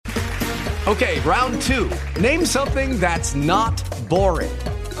Okay, round 2. Name something that's not boring.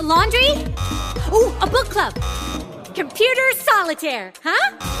 A laundry? Ooh, a book club. Computer solitaire,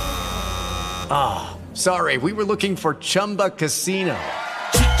 huh? Ah, sorry, we were looking for Chumba Casino.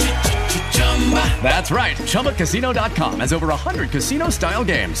 That's right, ChumbaCasino.com has over 100 casino-style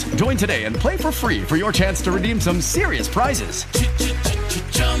games. Join today and play for free for your chance to redeem some serious prizes.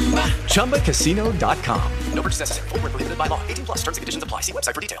 ChumbaCasino.com. No purchase necessary. Void where prohibited by law. 18 plus. Terms and conditions apply. See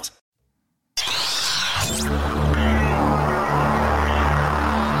website for details.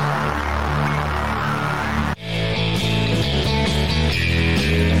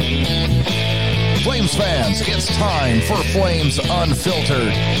 Flames fans, it's time for Flames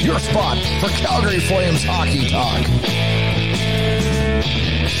Unfiltered, your spot for Calgary Flames hockey talk.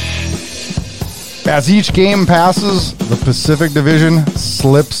 As each game passes, the Pacific Division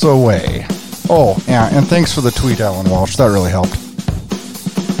slips away. Oh, yeah, and thanks for the tweet, Alan Walsh. That really helped.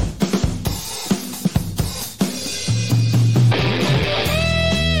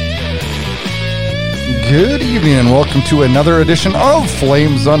 Good evening and welcome to another edition of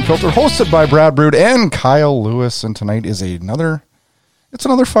Flames Unfiltered, hosted by Brad Brood and Kyle Lewis. And tonight is another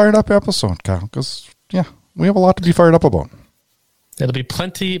fired up episode, Kyle, because, yeah, we have a lot to be fired up about. It'll be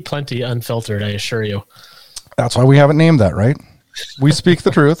plenty unfiltered, I assure you. That's why we haven't named that, right? We speak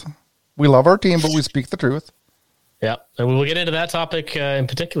the truth. We love our team, but we speak the truth. Yeah, and we will get into that topic in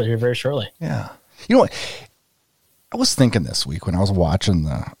particular here very shortly. Yeah. You know what? I was thinking this week when I was watching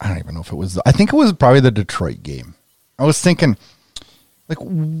I don't even know if it was, I think it was probably the Detroit game. I was thinking, like,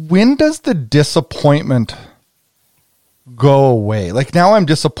 when does the disappointment go away? Like, now I'm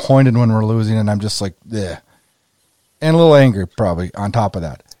disappointed when we're losing and I'm just like, bleh. And a little angry probably on top of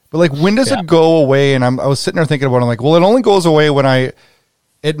that. But like, when does it go away? And I was sitting there thinking about it. I'm like, well, it only goes away when I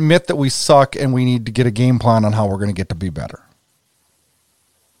admit that we suck and we need to get a game plan on how we're going to get to be better.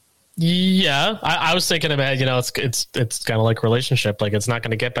 Yeah, I was thinking about, it's kind of like a relationship. Like, it's not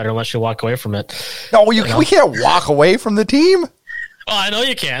going to get better unless you walk away from it. No, we can't walk away from the team. Well, I know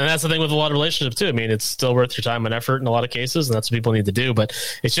you can, and that's the thing with a lot of relationships too. I mean, it's still worth your time and effort in a lot of cases, and that's what people need to do. But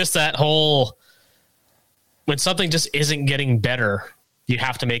it's just that whole, when something just isn't getting better, you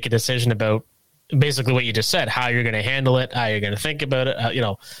have to make a decision about basically what you just said, how you're going to handle it, how you're going to think about it,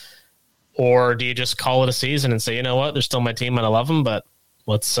 or do you just call it a season and say, you know what, they're still my team and I love them, but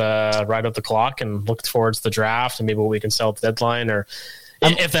let's ride out the clock and look towards the draft and maybe what we can sell at the deadline, or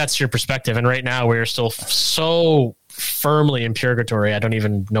if that's your perspective. And right now we're still so firmly in purgatory, I don't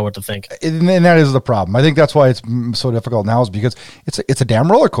even know what to think. And that is the problem. I think that's why it's so difficult now, is because it's a damn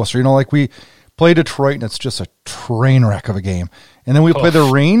roller coaster. Like, we play Detroit and it's just a train wreck of a game. And then we play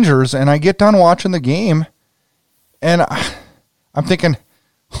the Rangers and I get done watching the game and I'm thinking,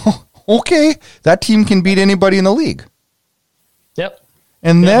 okay, that team can beat anybody in the league. Yep.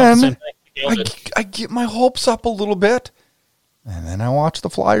 And then I get my hopes up a little bit. And then I watch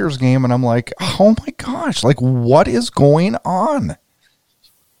the Flyers game and I'm like, oh my gosh, like, what is going on?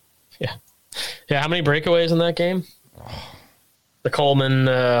 Yeah. Yeah. How many breakaways in that game? The Coleman,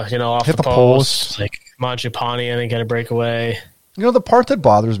 off hit the post. Like, Mangiapane, I think, had a breakaway. The part that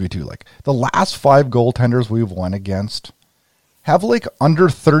bothers me too, like, the last 5 goaltenders we've won against have like under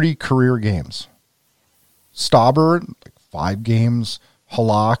 30 career games. Stauber, like 5 games.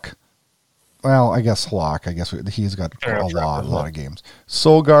 Halak, well, I guess he's got a lot of games.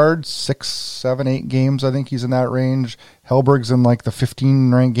 Sogard, 6, 7, 8 games. I think he's in that range. Hellberg's in like the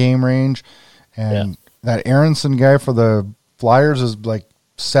 15 rank game range. And that Aronson guy for the Flyers is like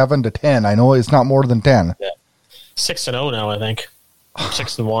 7 to 10. I know it's not more than 10. Yeah. 6-0 now, I think.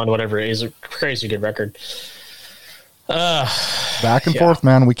 6-1, whatever it is. A crazy good record. Back and forth,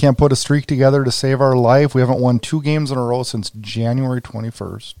 man. We can't put a streak together to save our life. We haven't won 2 games in a row since January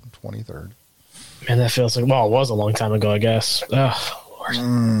 21st, 23rd. Man, that feels like, well, it was a long time ago, I guess. Oh, Lord.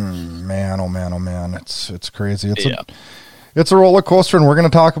 Man, oh man. It's crazy. It's a roller coaster, and we're going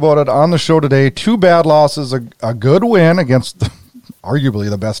to talk about it on the show today. 2 bad losses, a good win against arguably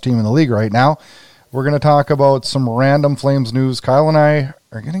the best team in the league right now. We're going to talk about some random Flames news. Kyle and I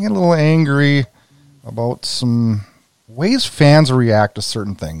are going to get a little angry about some ways fans react to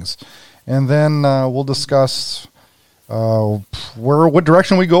certain things. And then we'll discuss what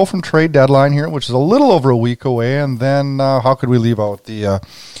direction we go from trade deadline here, which is a little over a week away. And then how could we leave out the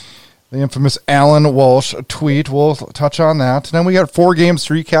infamous Alan Walsh tweet? We'll touch on that. And then we got 4 games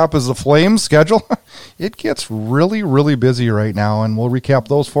to recap as the Flames schedule. It gets really, really busy right now. And we'll recap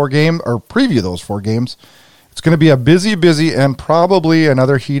those 4 games, or preview those 4 games. It's going to be a busy, and probably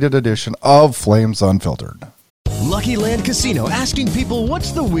another heated edition of Flames Unfiltered. Lucky Land Casino, asking people,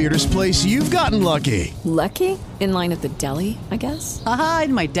 what's the weirdest place you've gotten lucky? Lucky? In line at the deli, I guess? Aha,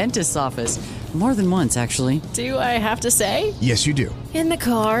 in my dentist's office. More than once, actually. Do I have to say? Yes, you do. In the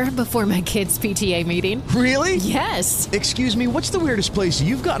car before my kids' PTA meeting. Really? Yes. Excuse me, what's the weirdest place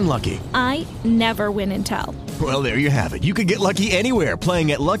you've gotten lucky? I never win and tell. Well, there you have it. You can get lucky anywhere,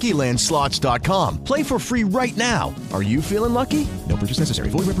 playing at LuckyLandSlots.com. Play for free right now. Are you feeling lucky? No purchase necessary.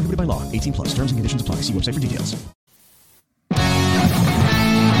 Void where prohibited by law. 18 plus. Terms and conditions apply. See website for details.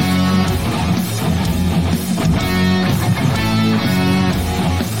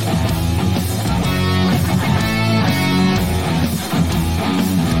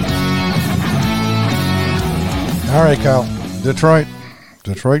 All right, Kyle. Detroit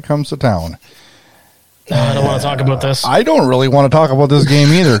comes to town. I don't want to talk about this. I don't really want to talk about this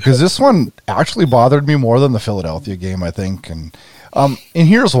game either, because this one actually bothered me more than the Philadelphia game, I think. And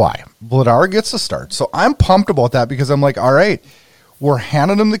here's why. Vladar gets the start. So I'm pumped about that, because I'm like, all right, we're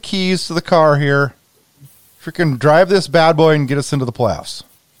handing him the keys to the car here. Freaking drive this bad boy and get us into the playoffs.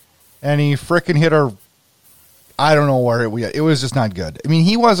 And he freaking hit I don't know where it was just not good. I mean,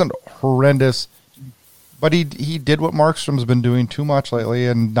 he wasn't horrendous, but he did what Markstrom's been doing too much lately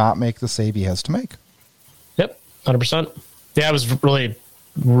and not make the save he has to make. Yep, 100%. Yeah, it was really,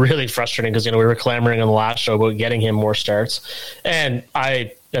 really frustrating because, we were clamoring on the last show about getting him more starts. And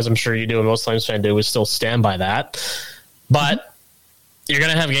I, as I'm sure you do and most Flames fans do, we still stand by that. But you're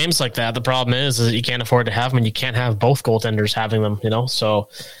going to have games like that. The problem is that you can't afford to have them, and you can't have both goaltenders having them, So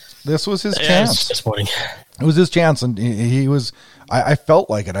this was his chance. It's disappointing. It was his chance, and he was. I felt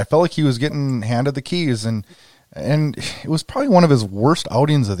like it. I felt like he was getting handed the keys, and it was probably one of his worst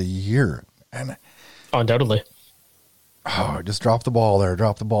outings of the year. And undoubtedly, just dropped the ball there,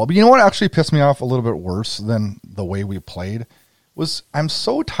 dropped the ball. But you know what actually pissed me off a little bit worse than the way we played was I'm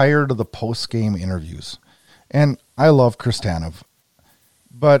so tired of the post game interviews, and I love Kristanov,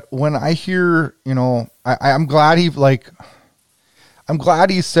 but when I hear, I'm glad he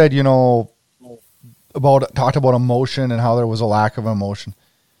said, talked about emotion and how there was a lack of emotion.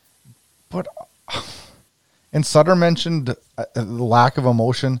 But, and Sutter mentioned the lack of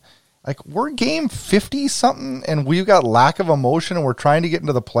emotion. Like, we're game 50 something and we've got lack of emotion and we're trying to get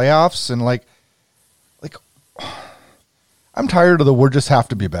into the playoffs. And like, I'm tired of the "we're just have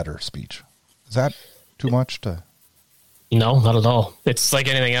to be better" speech. Is that too much to? No, not at all. It's like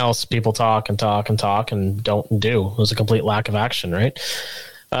anything else. People talk and talk and talk and don't do. There's a complete lack of action, right?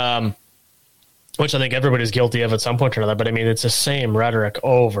 Which I think everybody's guilty of at some point or another. But I mean, it's the same rhetoric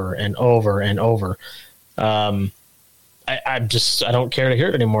over and over and over. I don't care to hear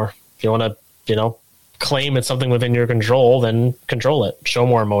it anymore. If you want to, claim it's something within your control, then control it. Show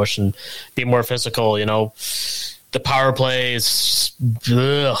more emotion. Be more physical. The power play is,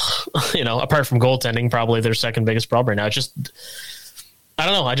 apart from goaltending, probably their second biggest problem right now. I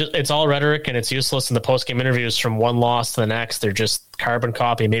don't know. It's all rhetoric and it's useless. In the post-game interviews from one loss to the next, they're just carbon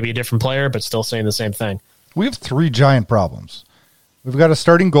copy, maybe a different player, but still saying the same thing. We have three giant problems. We've got a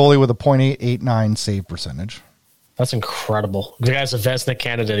starting goalie with a .889 save percentage. That's incredible. The guy's a Vezina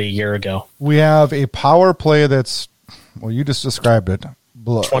candidate a year ago. We have a power play that's, well, you just described it.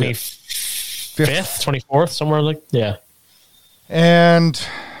 25th, 24th, somewhere like, yeah. And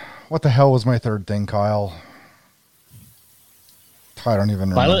what the hell was my third thing, Kyle? I don't even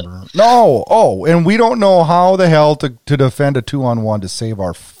remember. No. Oh, and we don't know how the hell to defend a 2-on-1 to save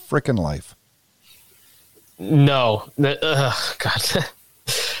our freaking life. No. God.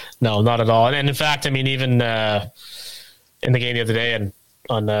 No, not at all. And in fact, I mean, even in the game the other day and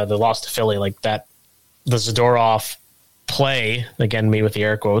on the loss to Philly, like that, the Zadorov play, again, me with the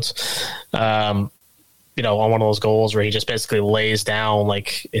air quotes, on one of those goals where he just basically lays down,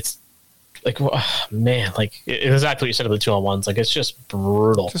 like it's, like, man, like it's exactly what you said about the 2-on-1s. Like, it's just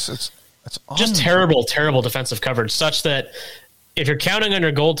brutal. It's just terrible defensive coverage, such that if you're counting on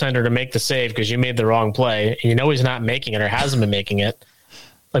your goaltender to make the save because you made the wrong play, and he's not making it or hasn't been making it,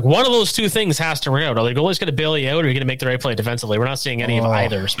 like one of those two things has to work out. Are the goalie's going to bail you out, or are you going to make the right play defensively? We're not seeing any of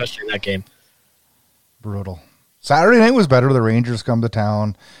either, especially in that game. Brutal. Saturday night was better. The Rangers come to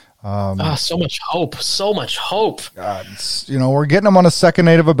town. So much hope. God, we're getting them on a second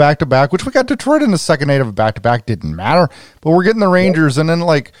night of a back-to-back, which we got Detroit in the second night of a back-to-back. Didn't matter, but we're getting the Rangers, and then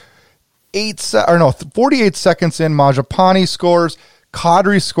 48 seconds in, Mangiapane scores.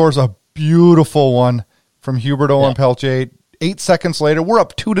 Kadri scores a beautiful one from Huberdeau and Peltier. 8 seconds later, we're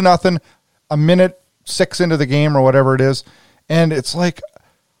up 2-0. A minute 6 into the game or whatever it is, and it's like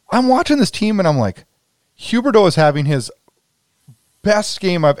I'm watching this team, and I'm like, Huberdeau is having his best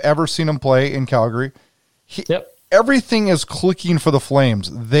game I've ever seen him play in Calgary. Everything is clicking for the Flames.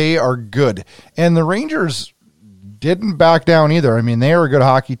 They are good. And the Rangers didn't back down either. I mean, they are a good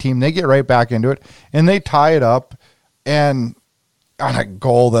hockey team. They get right back into it, and they tie it up. And on a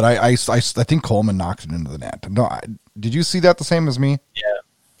goal that I think Coleman knocked it into the net. No, did you see that the same as me? Yeah.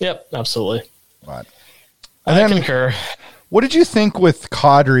 Yep, absolutely. But I concur. What did you think with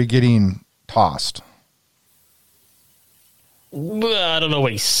Kadri getting tossed? I don't know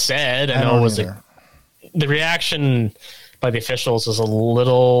what he said. I know it was the reaction by the officials was a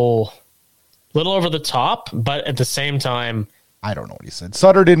little over the top, but at the same time, I don't know what he said.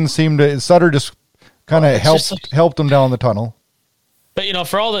 Sutter just kind of helped him down the tunnel. But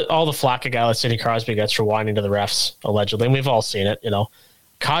for all the flack a guy like Sidney Crosby gets for whining to the refs, allegedly, and we've all seen it.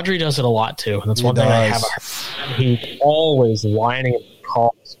 Kadri does it a lot too, and that's one thing I have. He's always whining and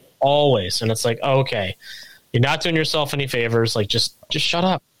calls, always, and it's like, okay, you're not doing yourself any favors. Like, just shut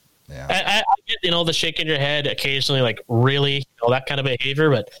up. Yeah. I get the shaking your head occasionally, like really, that kind of behavior,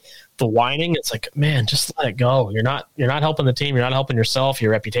 but the whining, it's like, man, just let it go. You're not helping the team. You're not helping yourself,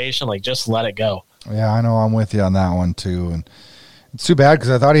 your reputation. Like, just let it go. Yeah, I know. I'm with you on that one too, and it's too bad because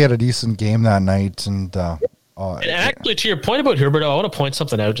I thought he had a decent game that night. And actually, to your point about Huberdeau, I want to point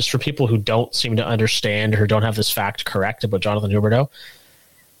something out just for people who don't seem to understand or don't have this fact correct about Jonathan Huberdeau.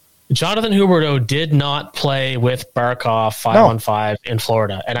 Jonathan Huberdeau did not play with Barkov 5-on-5 in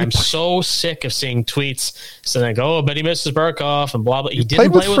Florida. And I'm so sick of seeing tweets saying, I bet he misses Barkov and blah, blah. He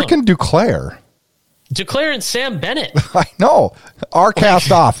didn't play with freaking Duclair. Duclair and Sam Bennett. I know. Our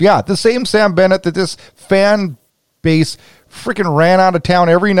cast off. Yeah, the same Sam Bennett that this fan base freaking ran out of town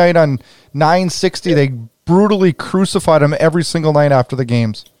every night on 960. Yeah. They brutally crucified him every single night after the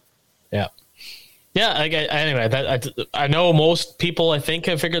games. Yeah. Yeah, anyway, I know most people, I think,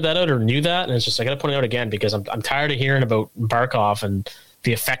 have figured that out or knew that, and it's just I got to point it out again because I'm tired of hearing about Barkov and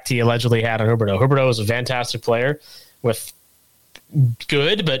the effect he allegedly had on Huberdeau. Huberdeau is a fantastic player with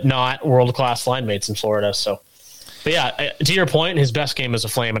good but not world-class line mates in Florida. So, but yeah, to your point, his best game is a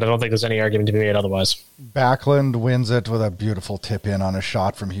Flame, and I don't think there's any argument to be made otherwise. Backlund wins it with a beautiful tip-in on a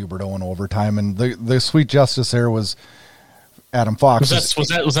shot from Huberdeau in overtime, and the sweet justice there was Adam Fox. Was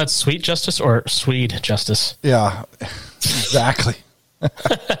that sweet justice or Swede justice? Yeah, exactly.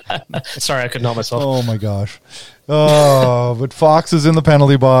 Sorry, I couldn't help myself. Oh my gosh. Oh, but Fox is in the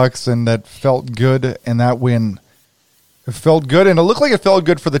penalty box, and that felt good. And that win, it felt good, and it looked like it felt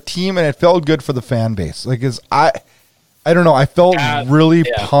good for the team, and it felt good for the fan base. Like, I don't know. I felt really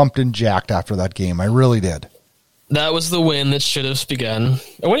pumped and jacked after that game. I really did. That was the win that should have begun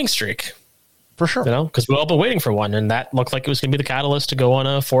a winning streak. For sure. Because we've all been waiting for one, and that looked like it was going to be the catalyst to go on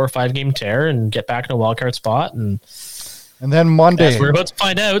a 4 or 5 game tear and get back in a wildcard spot. And then Monday. As we're about to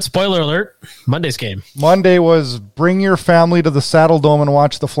find out, spoiler alert, Monday's game. Monday was bring your family to the Saddle Dome and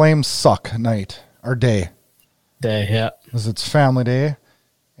watch the Flames suck night, or day. Day, yeah. Because it's family day.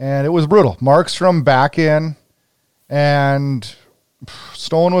 And it was brutal. Markstrom back in, and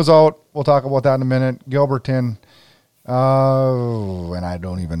Stone was out. We'll talk about that in a minute. Gilberton. And I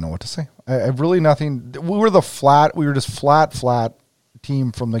don't even know what to say. I really nothing. We were just flat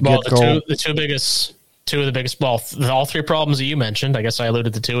team from the get-go. Two of the biggest, all 3 problems that you mentioned. I guess I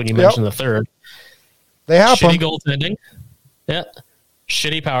alluded to 2 and you mentioned the third. They happen. Shitty goaltending. Yeah.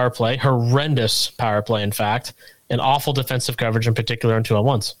 Shitty power play. Horrendous power play, in fact. And awful defensive coverage, in particular, in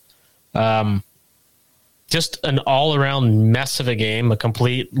 2-on-1s. Just an all-around mess of a game. A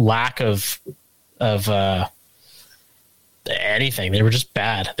complete lack of anything. They were just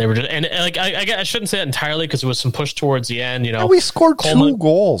bad. They were just, and like I shouldn't say that entirely because it was some push towards the end. And we scored Coleman. 2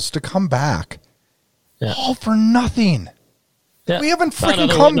 goals to come back. Yeah. All for nothing. Yeah. We haven't freaking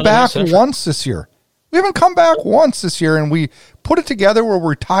come back once this year. We haven't come back once this year, and we put it together where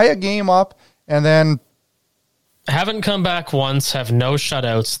we tie a game up and then haven't come back once. Have no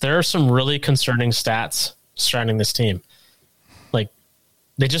shutouts. There are some really concerning stats surrounding this team.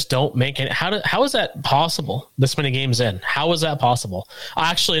 They just don't make it. How is that possible this many games in? How is that possible?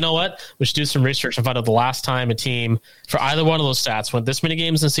 Actually, you know what? We should do some research and find out the last time a team, for either one of those stats, went this many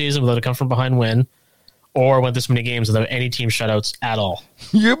games in the season without a come from behind win, or went this many games without any team shutouts at all.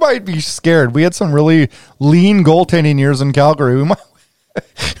 You might be scared. We had some really lean goaltending years in Calgary. We might.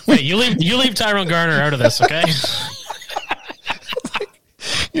 Hey, you leave Tyrone Garner out of this, okay?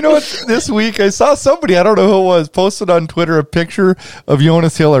 You know what? This week I saw somebody, I don't know who it was, posted on Twitter a picture of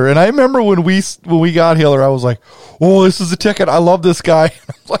Jonas Hiller. And I remember when we got Hiller, I was like, oh, this is a ticket. I love this guy.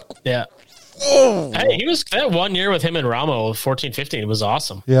 I'm like, yeah. Whoa. Hey, he was that 1 year with him and Ramo, 14-15. It was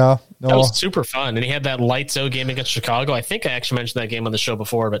awesome. Yeah. No. That was super fun. And he had that lights out game against Chicago. I think I actually mentioned that game on the show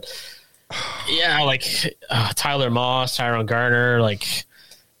before, but yeah, like Tyler Moss, Tyrone Garner, like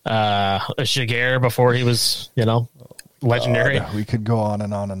Jaguar before he was, legendary. We could go on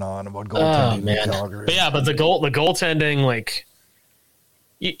and on and on about goaltending in Calgary. But the goaltending, like,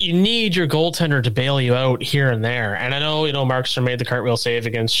 you need your goaltender to bail you out here and there. And I know, Markstrom made the cartwheel save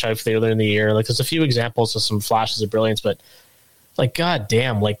against Scheifele earlier in the year. Like, there's a few examples of some flashes of brilliance, but like,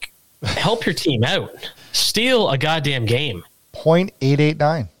 goddamn, like, help your team out. Steal a goddamn game.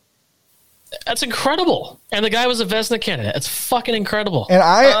 .889. That's incredible. And the guy was a Vezina candidate. It's fucking incredible. And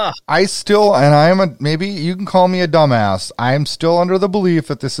I still, and maybe you can call me a dumbass. I'm still under the belief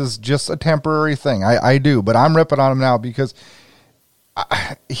that this is just a temporary thing. I do, but I'm ripping on him now because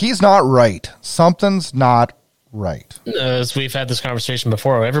he's not right. Something's not right. As we've had this conversation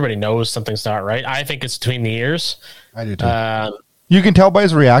before, everybody knows something's not right. I think it's between the ears. I do too. You can tell by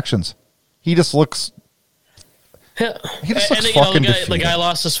his reactions. He just looks. He just looks fucking defeated. The guy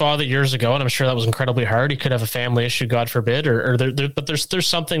lost his father years ago, and I'm sure that was incredibly hard. He could have a family issue, God forbid, but there's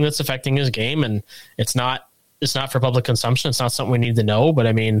something that's affecting his game, and it's not for public consumption. It's not something we need to know. But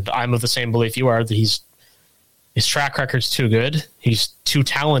I mean, I'm of the same belief you are that his track record's too good. He's too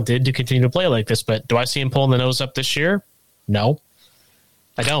talented to continue to play like this. But do I see him pulling the nose up this year? No,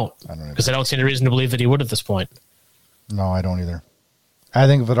 I don't, because I don't see any reason to believe that he would at this point. No, I don't either. I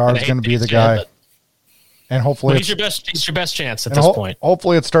think Vladar is going to be the guy. And hopefully he's your best chance at this point.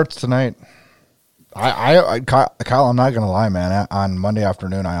 Hopefully it starts tonight. Kyle, I'm not going to lie, man. On Monday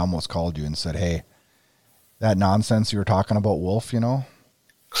afternoon, I almost called you and said, hey, that nonsense you were talking about Wolf, I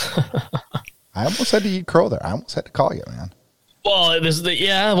almost had to eat crow there. I almost had to call you, man. Well, there's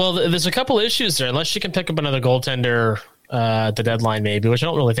a couple issues there. Unless you can pick up another goaltender at the deadline, maybe, which I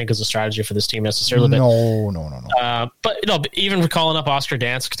don't really think is a strategy for this team necessarily. No. But even calling up Oscar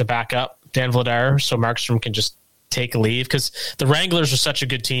Dansk to back up Dan Vladar so Markstrom can just take a leave, because the Wranglers are such a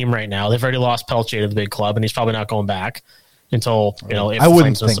good team right now. They've already lost Pelche to the big club, and he's probably not going back until, if I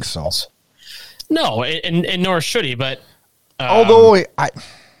wouldn't think so. No, and nor should he, but although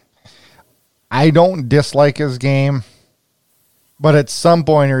I don't dislike his game, but at some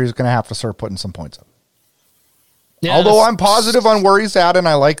point here he's going to have to start putting some points up. Yeah, although I'm positive on where he's at, and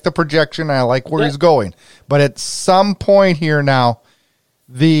I like the projection, and I like where he's going, but at some point here now,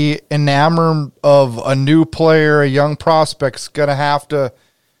 the enamor of a new player, a young prospect's going to have to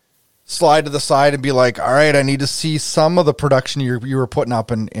slide to the side and be like, all right, I need to see some of the production you were putting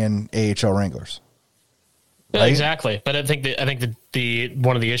up in AHL Wranglers. Yeah, right? Exactly. But I think the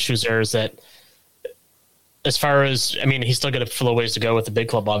one of the issues there is that, as far as, he's still got a little ways to go with the big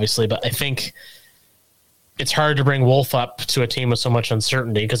club, obviously, but I think it's hard to bring Wolf up to a team with so much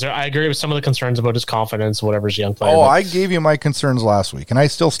uncertainty, because I agree with some of the concerns about his confidence, whatever's young player. I gave you my concerns last week, and I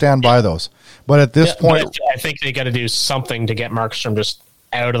still stand by those. But at this point, I think they got to do something to get Markstrom just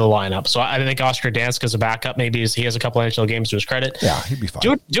out of the lineup. So I think Oscar Dansk as a backup, maybe he has a couple NHL games to his credit. Yeah, he'd be fine.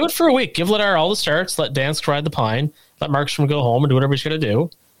 Do it for a week. Give Vladar all the starts. Let Dansk ride the pine. Let Markstrom go home and do whatever he's going to do.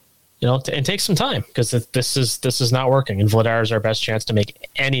 And take some time, because this is not working, and Vladar is our best chance to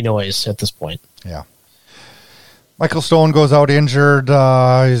make any noise at this point. Yeah. Michael Stone goes out injured.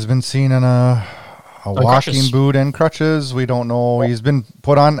 He's been seen in a walking crutches. Boot and crutches. We don't know. He's been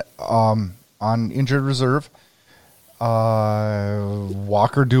put on injured reserve.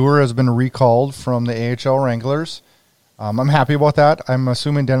 Walker Dewar has been recalled from the AHL Wranglers. I'm happy about that. I'm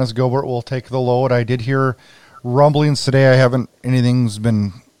assuming Dennis Gilbert will take the load. I did hear rumblings today. Anything's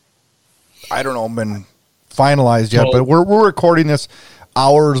been finalized yet, but we're recording this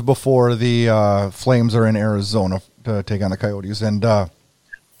hours before the Flames are in Arizona to take on the Coyotes, and I've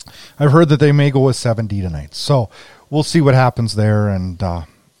heard that they may go with 7D tonight, so we'll see what happens there. And I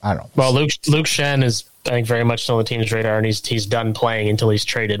don't know. Well, Luke Schenn is, I think, very much still on the team's radar, and he's done playing until he's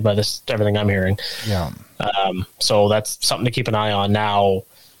traded, by everything I'm hearing. Yeah. So that's something to keep an eye on. Now,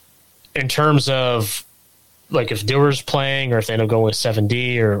 in terms of like if Dewar's playing, or if they end up going with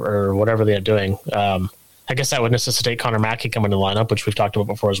 7D or whatever they're doing, I guess that would necessitate Connor Mackey coming to the lineup, which we've talked about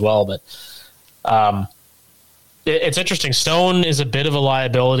before as well. But it's interesting. Stone is a bit of a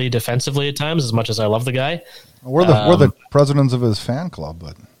liability defensively at times, as much as I love the guy. We're the presidents of his fan club,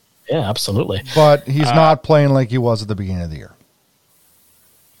 but yeah, absolutely. But he's not playing like he was at the beginning of the year.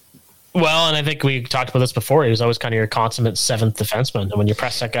 Well, and I think we talked about this before. He was always kind of your consummate seventh defenseman, and when you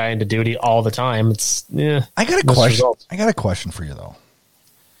press that guy into duty all the time, it's I got a question. Results. I got a question for you though.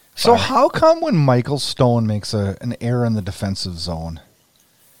 So how come when Michael Stone makes an error in the defensive zone,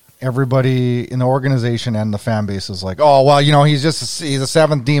 everybody in the organization and the fan base is like, oh, well, he's a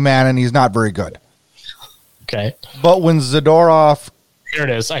 7th D man and he's not very good. Okay. But when Zadorov... Here it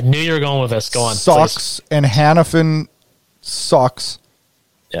is. I knew you were going with this. Go on. Sucks, please. And Hanifin sucks.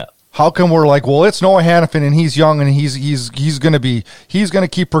 Yeah. How come we're like, well, it's Noah Hanifin and he's young and he's going to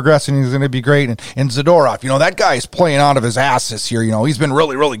keep progressing. He's going to be great. And Zadorov, that guy's playing out of his ass this year. He's been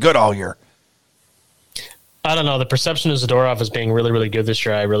really, really good all year. I don't know. The perception of Zadorov as being really, really good this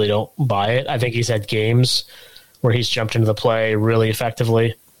year, I really don't buy it. I think he's had games where he's jumped into the play really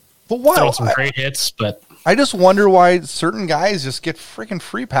effectively. But why? Thrown some great hits, but I just wonder why certain guys just get freaking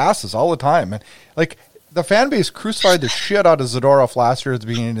free passes all the time. And like, the fan base crucified the shit out of Zadorov last year at the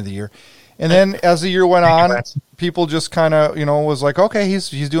beginning of the year. And then as the year went on, people just kind of, was like, okay,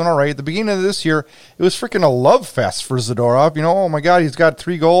 he's doing all right. At the beginning of this year, it was freaking a love fest for Zadorov. Oh my God, he's got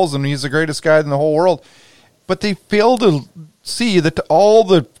 3 goals and he's the greatest guy in the whole world. But they failed to see that all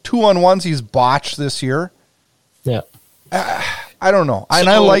the 2-on-1s he's botched this year. Yeah. I don't know. And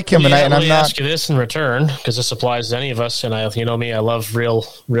I like him, and I'm not. Ask you this in return, because this applies to any of us, and you know me, I love real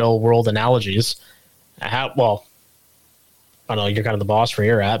world analogies. I don't know, you're kind of the boss where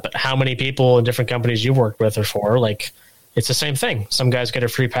you're at, but how many people in different companies you've worked with or for, like, it's the same thing. Some guys get a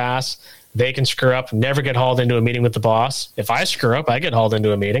free pass. They can screw up, never get hauled into a meeting with the boss. If I screw up, I get hauled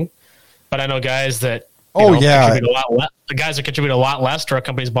into a meeting. But I know guys that contribute a lot less. The guys that contribute a lot less to our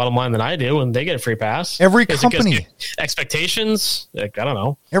company's bottom line than I do, and they get a free pass. Every company. Expectations, like, I don't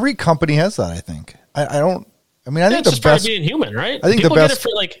know. Every company has that, I think. I think it's the just part best. of being human, right? I think people the best.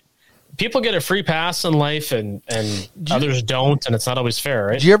 People get a free pass in life, and others don't, and it's not always fair,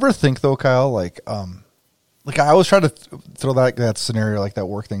 right? Do you ever think though, Kyle? Like I always try to throw that scenario, like that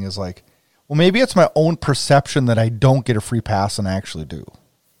work thing, is like, well, maybe it's my own perception that I don't get a free pass, and I actually do.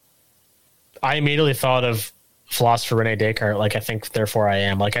 I immediately thought of philosopher Rene Descartes. Like, I think, therefore I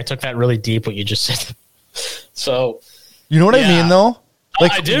am. Like, I took that really deep, what you just said. So, you know what I mean, though.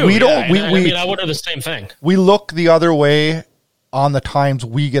 Like, I do. I would do the same thing. We look the other way on the times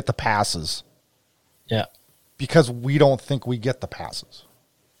we get the passes. Yeah. Because we don't think we get the passes.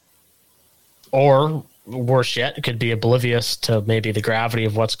 Or, worse yet, it could be oblivious to maybe the gravity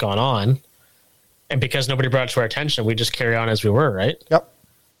of what's gone on. And because nobody brought it to our attention, we just carry on as we were, right? Yep.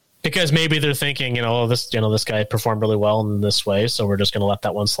 Because maybe they're thinking, this guy performed really well in this way, so we're just going to let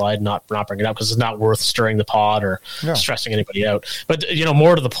that one slide, not bring it up, because it's not worth stirring the pot or stressing anybody out. But,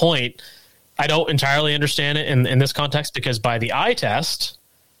 more to the point, I don't entirely understand it in this context, because by the eye test,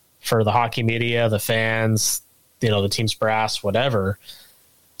 for the hockey media, the fans, the team's brass, whatever,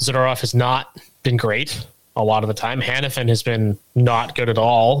 Zadorov has not been great a lot of the time. Hanifin has been not good at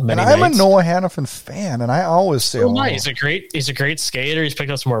all. And I'm a Noah Hanifin fan, and I always say, he's a great skater. He's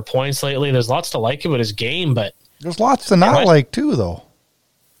picked up some more points lately. There's lots to like about his game, but there's lots to not like too, though.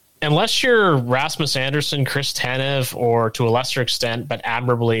 Unless you're Rasmus Anderson, Chris Tanev, or to a lesser extent, but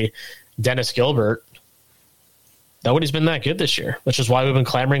admirably, Dennis Gilbert, nobody's been that good this year, which is why we've been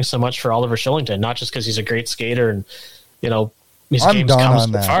clamoring so much for Oliver Shillington. Not just because he's a great skater and his game's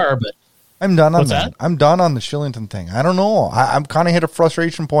come so far, but I'm done on that. I'm done on the Shillington thing. I don't know. I'm kind of hit a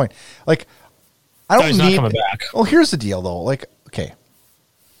frustration point. Like, I don't he's need. Not coming back. Well, here's the deal, though. Like, okay,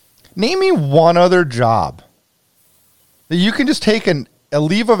 name me one other job that you can just take a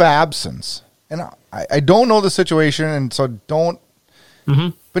leave of absence. And I don't know the situation, and so don't.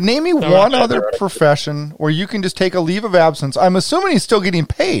 Mm-hmm. But name me one other profession where you can just take a leave of absence. I'm assuming he's still getting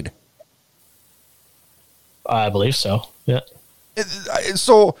paid. I believe so. Yeah.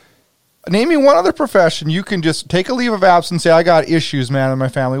 So. Name me one other profession you can just take a leave of absence, say, I got issues, man, in my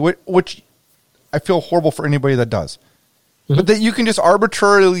family, which I feel horrible for anybody that does. Mm-hmm. But that you can just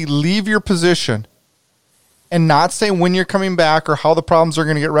arbitrarily leave your position and not say when you're coming back or how the problems are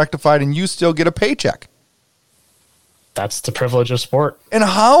going to get rectified, and you still get a paycheck. That's the privilege of sport. And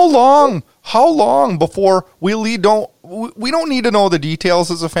how long before we don't need to know the details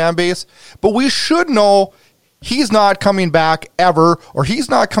as a fan base, but we should know he's not coming back ever, or he's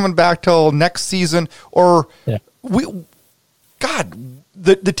not coming back till next season, or the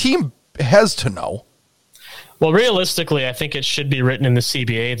team has to know. Well, realistically, I think it should be written in the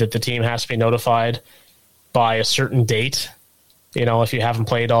CBA that the team has to be notified by a certain date. If you haven't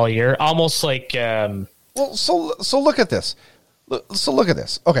played all year, almost like. So look at this.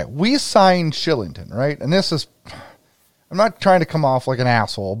 Okay, we signed Shillington, right? And this is, I'm not trying to come off like an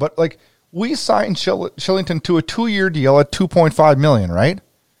asshole, but like. We signed Shillington to a 2-year deal at $2.5 million, right?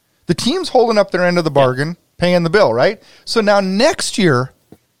 The team's holding up their end of the bargain, paying the bill, right? So now next year,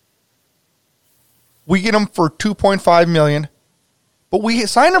 we get him for $2.5 million, but we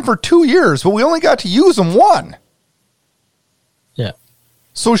signed him for 2 years, but we only got to use him 1. Yeah.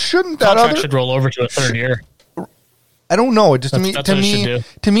 So shouldn't that contract should roll over to a third year? I don't know. It just to me,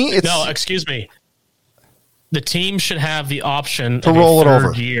 it's no. Excuse me. The team should have the option to roll it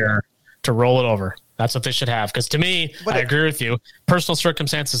over year. To roll it over. That's what they should have. Because to me, I agree with you. Personal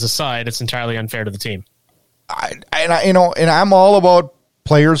circumstances aside, it's entirely unfair to the team. And I'm all about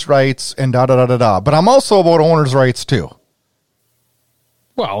players' rights and but I'm also about owners' rights too.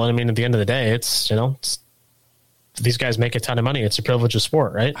 Well, I mean, at the end of the day, it's these guys make a ton of money. It's a privilege of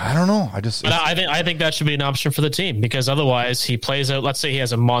sport, right? I don't know. I think that should be an option for the team, because otherwise he plays out. Let's say he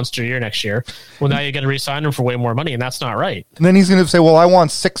has a monster year next year. Well, now you got to re-sign him for way more money, and that's not right. And then he's going to say, "Well, I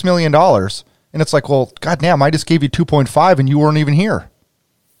want $6 million," and it's like, "Well, goddamn, I just gave you 2.5, and you weren't even here."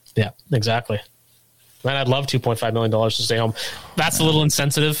 Yeah, exactly. Man, I'd love $2.5 million to stay home. That's a little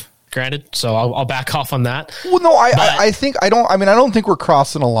insensitive, granted, so I'll back off on that. Well, no, I don't think we're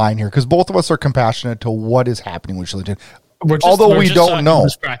crossing a line here, because both of us are compassionate to what is happening with Shillington. Although we don't know.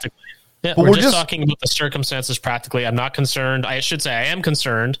 Yeah, we're just talking about the circumstances practically. I'm not concerned. I should say I am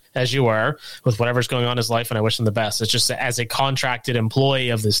concerned, as you are, with whatever's going on in his life, and I wish him the best. It's just that as a contracted employee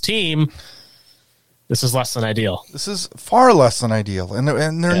of this team, this is less than ideal. This is far less than ideal, and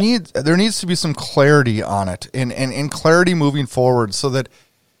there needs to be some clarity on it, and clarity moving forward, so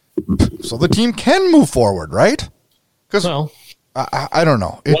the team can move forward, right? Because I don't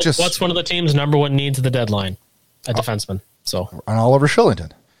know. What's one of the team's number one needs at the deadline? A defenseman. So on Oliver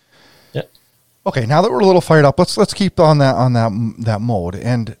Shillington. Yeah. Okay, now that we're a little fired up, let's keep on that mode.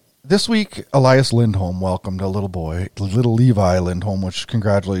 And this week, Elias Lindholm welcomed a little Levi Lindholm, which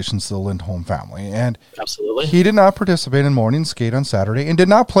congratulations to the Lindholm family. And absolutely, he did not participate in morning skate on Saturday and did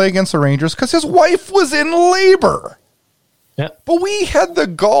not play against the Rangers because his wife was in labor. Yeah. But we had the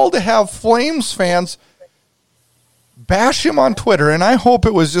gall to have Flames fans bash him on Twitter, and I hope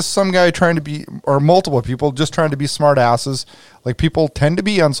it was just some guy trying to be, or multiple people just trying to be smart asses, like people tend to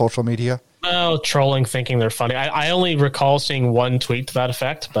be on social media. Oh, trolling, thinking they're funny. I only recall seeing one tweet to that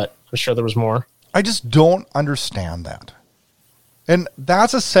effect, but I'm sure there was more. I just don't understand that. And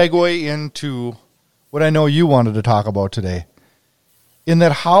that's a segue into what I know you wanted to talk about today. In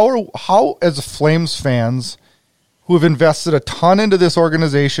that how as Flames fans who have invested a ton into this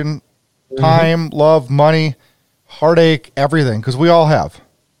organization, time, love, money, heartache, everything, because we all have.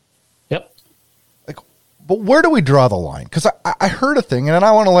 Yep. But where do we draw the line? Because I heard a thing, and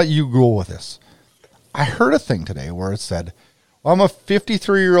I want to let you go with this. I heard a thing today where it said, well, I'm a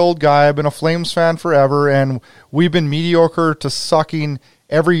 53-year-old guy. I've been a Flames fan forever, and we've been mediocre to sucking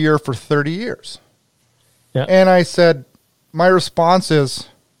every year for 30 years. Yep. And I said, my response is,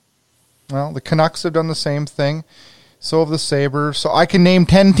 well, the Canucks have done the same thing. So have the Sabres. So I can name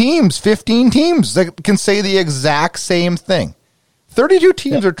 10 teams, 15 teams that can say the exact same thing. 32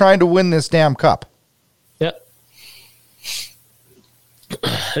 teams are trying to win this damn cup. Yep.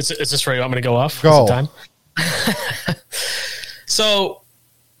 Is this where you want me to go off? Go. Is it time? So,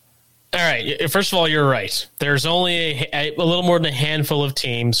 all right. First of all, you're right. There's only a little more than a handful of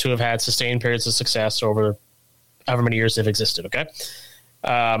teams who have had sustained periods of success over however many years they've existed, okay?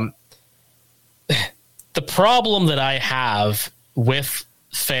 The problem that I have with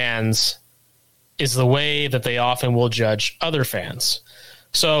fans is the way that they often will judge other fans.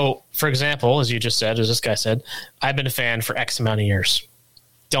 So, for example, as you just said, as this guy said, I've been a fan for X amount of years.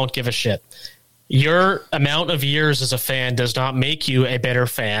 Don't give a shit. Your amount of years as a fan does not make you a better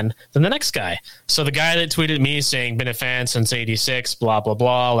fan than the next guy. So the guy that tweeted me saying, been a fan since 86, blah, blah,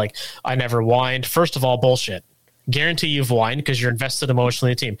 blah, like, I never whined. First of all, bullshit. Guarantee you've whined because you're invested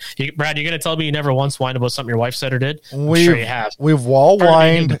emotionally in the team. Brad, you're going to tell me you never once whined about something your wife said or did? I'm sure you have. We've all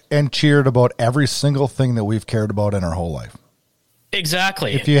whined and cheered about every single thing that we've cared about in our whole life.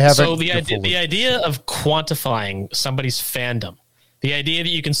 Exactly. If you haven't, so the idea of quantifying somebody's fandom, the idea that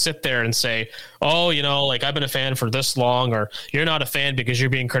you can sit there and say, oh, like I've been a fan for this long, or you're not a fan because you're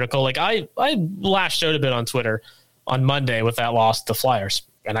being critical. Like I lashed out a bit on Twitter on Monday with that loss to the Flyers.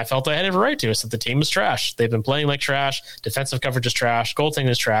 And I felt I had every right to. I said the team is trash. They've been playing like trash. Defensive coverage is trash. Goaltending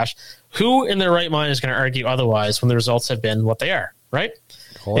is trash. Who in their right mind is going to argue otherwise when the results have been what they are, right?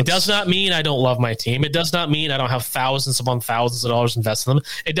 It does not mean I don't love my team. It does not mean I don't have thousands upon thousands of dollars invested in them.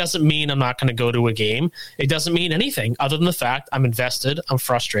 It doesn't mean I'm not going to go to a game. It doesn't mean anything other than the fact I'm invested, I'm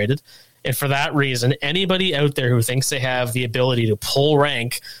frustrated. And for that reason, anybody out there who thinks they have the ability to pull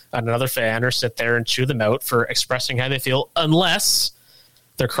rank on another fan or sit there and chew them out for expressing how they feel, unless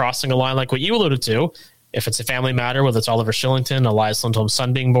they're crossing a line like what you alluded to, if it's a family matter, whether it's Oliver Shillington, Elias Lindholm's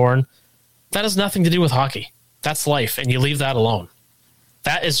son being born, that has nothing to do with hockey. That's life, and you leave that alone.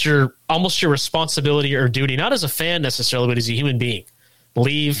 That is almost your responsibility or duty, not as a fan necessarily, but as a human being.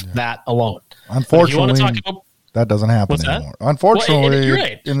 Leave that alone. Unfortunately, that doesn't happen anymore. Unfortunately, you're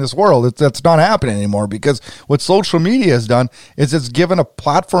right. In this world, that's not happening anymore, because what social media has done is it's given a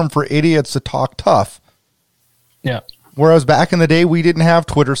platform for idiots to talk tough. Yeah. Whereas back in the day, we didn't have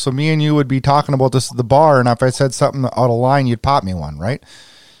Twitter, so me and you would be talking about this at the bar, and if I said something out of line, you'd pop me one, right?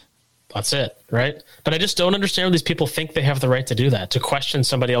 That's it, right? But I just don't understand why these people think they have the right to do that, to question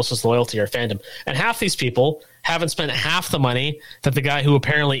somebody else's loyalty or fandom. And half these people haven't spent half the money that the guy who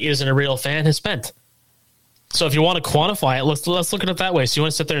apparently isn't a real fan has spent. So if you want to quantify it, let's look at it that way. So you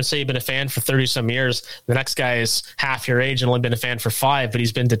want to sit there and say you've been a fan for 30-some years. The next guy is half your age and only been a fan for 5, but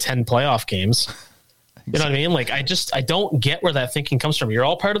he's been to 10 playoff games. You know what I mean? Like, I don't get where that thinking comes from. You're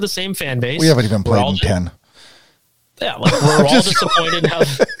all part of the same fan base. We haven't even played in 10. Yeah, like we're all disappointed how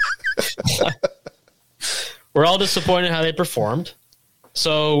we're all disappointed how they performed.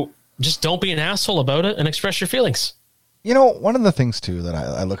 So just don't be an asshole about it and express your feelings. You know, one of the things too that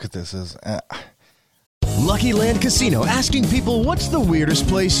I look at this is Lucky Land Casino, asking people, what's the weirdest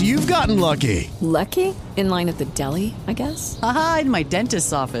place you've gotten lucky? Lucky? In line at the deli, I guess? Aha, in my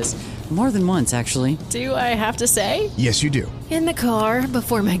dentist's office. More than once, actually. Do I have to say? Yes, you do. In the car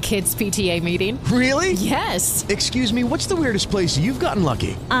before my kids' PTA meeting. Really? Yes. Excuse me, what's the weirdest place you've gotten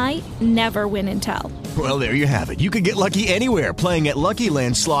lucky? I never win and tell. Well, there you have it. You can get lucky anywhere, playing at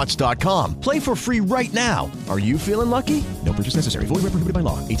LuckyLandSlots.com. Play for free right now. Are you feeling lucky? No purchase necessary. Void where prohibited by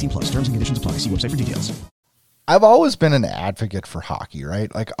law. 18+. Terms and conditions apply. See website for details. I've always been an advocate for hockey,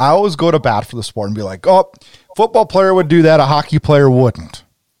 right? Like, I always go to bat for the sport and be like, oh, football player would do that, a hockey player wouldn't.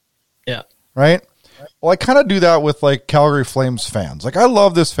 Yeah. Right? Well, I kind of do that with, like, Calgary Flames fans. Like, I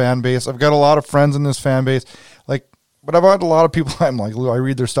love this fan base. I've got a lot of friends in this fan base. Like, but I've had a lot of people, I'm like, I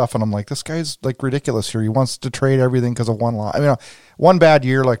read their stuff and I'm like, this guy's, like, ridiculous here. He wants to trade everything because of one loss. I mean, one bad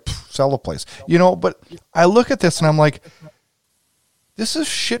year, like, sell the place. You know, but I look at this and I'm like, this is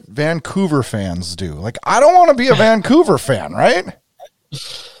shit Vancouver fans do. Like, I don't want to be a Vancouver fan, right?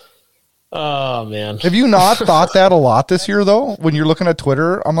 Oh, man. Have you not thought that a lot this year, though? When you're looking at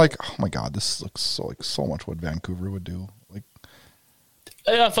Twitter, I'm like, oh my God, this looks so much what Vancouver would do. Like,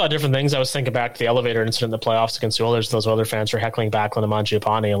 I thought different things. I was thinking back to the elevator incident in the playoffs against the Oilers. Those other fans were heckling Backlund and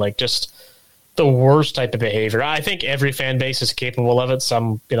Mangiapane, like just the worst type of behavior. I think every fan base is capable of it.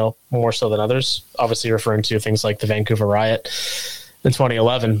 Some, more so than others. Obviously, referring to things like the Vancouver riot in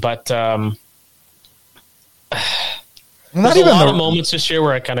 2011, but there's a lot of moments this year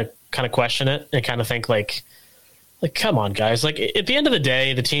where I kind of question it and kind of think like come on, guys. Like, at the end of the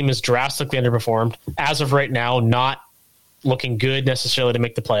day, the team is drastically underperformed as of right now, not looking good necessarily to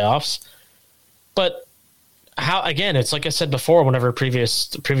make the playoffs. But how, again, it's like I said before, whenever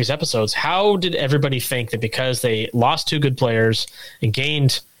previous episodes, how did everybody think that because they lost 2 good players and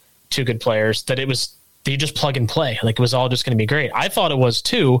gained 2 good players that you just plug and play? Like, it was all just going to be great. I thought it was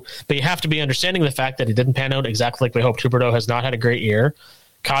too, but you have to be understanding the fact that it didn't pan out exactly like we hoped. Huberdeau has not had a great year.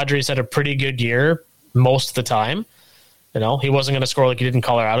 Kadri's had a pretty good year most of the time. He wasn't going to score like he did in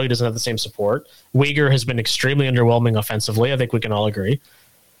Colorado. He doesn't have the same support. Weegar has been extremely underwhelming offensively. I think we can all agree.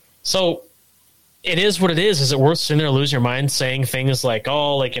 So it is what it is. Is it worth sitting there losing your mind saying things like,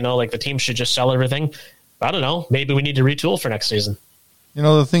 the team should just sell everything? I don't know. Maybe we need to retool for next season.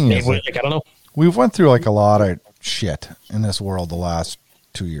 The thing is, I don't know. We've went through like a lot of shit in this world the last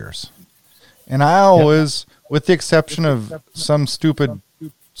 2 years. And I always, with the exception of some stupid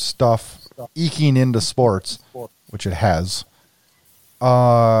stuff eking into sports, which it has,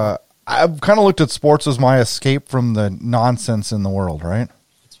 I've kind of looked at sports as my escape from the nonsense in the world, right?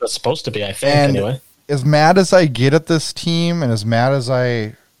 It's what's supposed to be, I think, and anyway. As mad as I get at this team and as mad as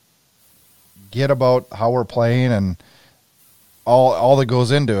I get about how we're playing and all that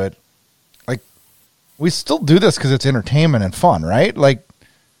goes into it, we still do this because it's entertainment and fun, right? Like,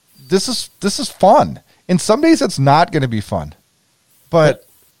 this is fun. And some days it's not going to be fun. But,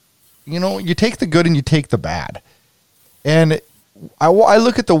 you take the good and you take the bad. And I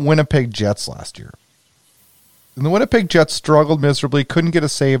look at the Winnipeg Jets last year. And the Winnipeg Jets struggled miserably, couldn't get a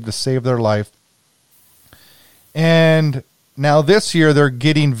save to save their life. And now this year they're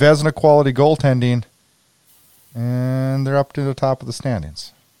getting Vezina quality goaltending, and they're up to the top of the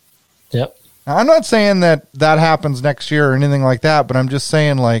standings. Yep. Now, I'm not saying that happens next year or anything like that, but I'm just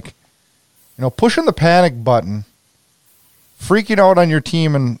saying, like, pushing the panic button, freaking out on your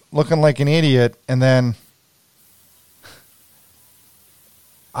team and looking like an idiot, and then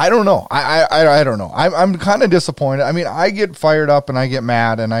I don't know. I don't know. I'm kind of disappointed. I mean, I get fired up and I get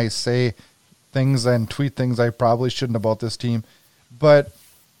mad and I say things and tweet things I probably shouldn't about this team, but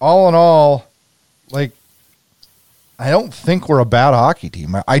all in all, like, I don't think we're a bad hockey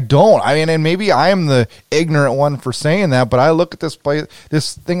team. I don't. I mean, and maybe I am the ignorant one for saying that, but I look at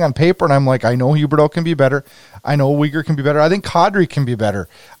this thing on paper, and I'm like, I know Huberdeau can be better. I know Weegar can be better. I think Kadri can be better.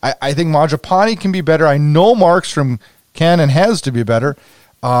 I think Mangiapane can be better. I know Markstrom can and has to be better.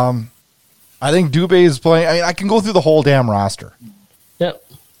 I think Dubé is playing. I mean, I can go through the whole damn roster. Yep.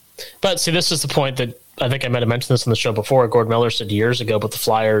 But see, this is the point that I think I might have mentioned this on the show before. Gordon Miller said years ago about the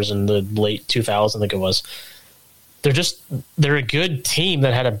Flyers in the late 2000s, I think it was. They're a good team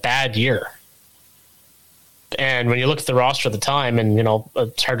that had a bad year. And when you look at the roster at the time, and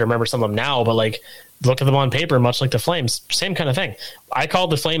it's hard to remember some of them now, but like look at them on paper, much like the Flames, same kind of thing. I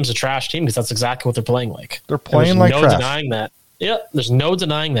called the Flames a trash team because that's exactly what they're playing like. They're playing like trash. No denying that. Yeah, there's no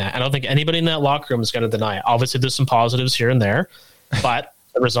denying that. I don't think anybody in that locker room is going to deny it. Obviously, there's some positives here and there, but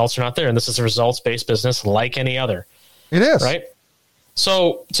the results are not there. And this is a results-based business like any other. It is. Right?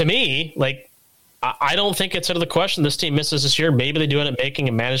 So, to me, like, I don't think it's out of the question this team misses this year. Maybe they do end up making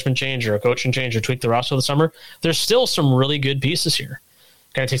a management change or a coaching change or tweak the roster of the summer. There's still some really good pieces here.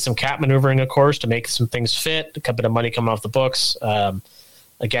 Going to take some cap maneuvering, of course, to make some things fit. A bit of money coming off the books. Again,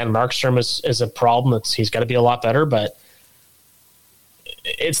 Markstrom is a problem. He's got to be a lot better, but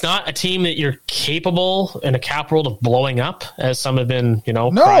it's not a team that you're capable in a cap world of blowing up, as some have been,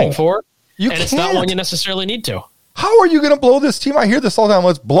 crying for. It's not one you necessarily need to. How are you going to blow this team? I hear this all the time.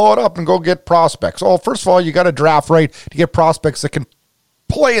 Let's blow it up and go get prospects. Oh, first of all, you got to draft right to get prospects that can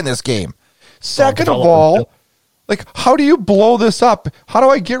play in this game. Second of all, like, how do you blow this up? How do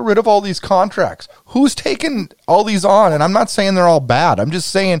I get rid of all these contracts? Who's taking all these on? And I'm not saying they're all bad. I'm just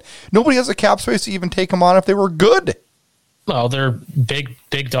saying nobody has a cap space to even take them on if they were good. Well, they're big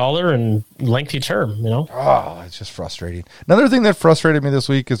dollar and lengthy term, Oh, it's just frustrating. Another thing that frustrated me this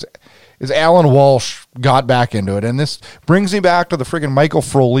week is Alan Walsh got back into it. And this brings me back to the friggin' Michael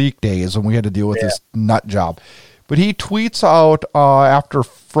Frolik days when we had to deal with this nut job. But he tweets out after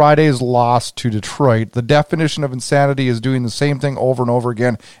Friday's loss to Detroit, the definition of insanity is doing the same thing over and over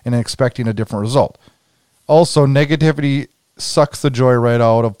again and expecting a different result. Also, negativity sucks the joy right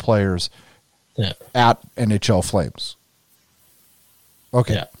out of players at NHL Flames.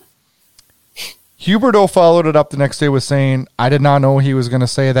 Okay. Yeah. Huberdeau followed it up the next day with saying, I did not know he was going to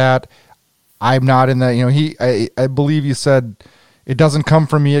say that. I'm not in that. I believe he said, it doesn't come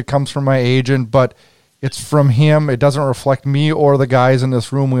from me. It comes from my agent, but it's from him. It doesn't reflect me or the guys in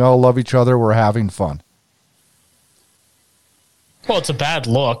this room. We all love each other. We're having fun. Well, it's a bad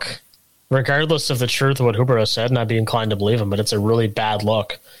look, regardless of the truth of what Huberdeau said, and I'd be inclined to believe him, but it's a really bad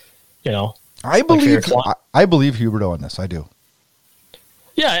look. I believe Huberdeau in this. I do.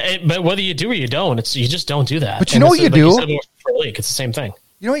 Yeah, but whether you do or you don't, you just don't do that. But you know what you do? It's the same thing.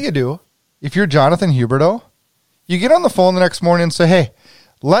 You know what you do? If you're Jonathan Huberdeau, you get on the phone the next morning and say, hey,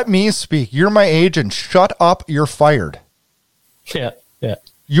 let me speak. You're my agent. Shut up. You're fired. Yeah.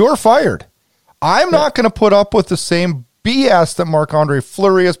 You're fired. I'm not going to put up with the same BS that Marc-Andre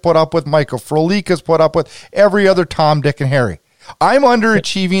Fleury has put up with, Michael Frolik has put up with, every other Tom, Dick, and Harry. I'm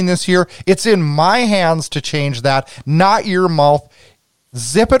underachieving this year. It's in my hands to change that, not your mouth.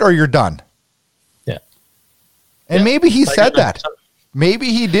 Zip it or you're done. Yeah. And maybe he said that. Maybe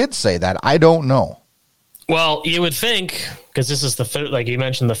he did say that. I don't know. Well, you would think, because this is the third, like you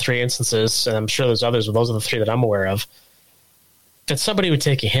mentioned the three instances, and I'm sure there's others, but those are the three that I'm aware of, that somebody would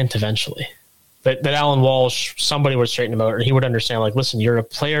take a hint eventually. That Alan Walsh, somebody would straighten him out, or he would understand, like, listen, you're a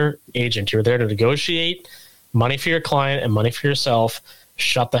player agent. You're there to negotiate money for your client and money for yourself.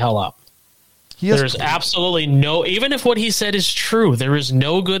 Shut the hell up. There's absolutely no, even if what he said is true, there is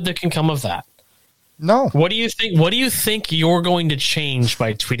no good that can come of that. No. What do you think? What do you think you're going to change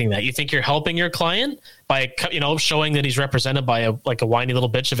by tweeting that? You think you're helping your client by, showing that he's represented by a whiny little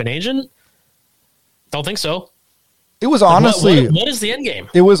bitch of an agent? Don't think so. It was honestly, what is the end game?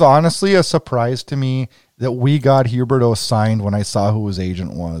 It was honestly a surprise to me that we got Huberdeau signed when I saw who his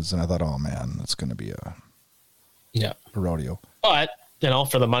agent was, and I thought, oh man, that's going to be a rodeo. But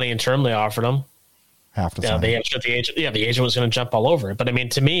for the money and term they offered him, have to. The agent. Yeah, the agent was going to jump all over it. But I mean,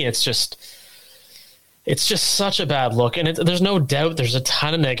 to me, it's just such a bad look, and there's no doubt there's a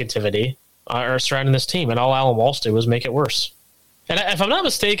ton of negativity surrounding this team, and all Alan Walsh did was make it worse. And if I'm not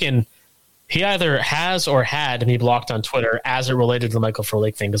mistaken, he either has or had me blocked on Twitter as it related to the Michael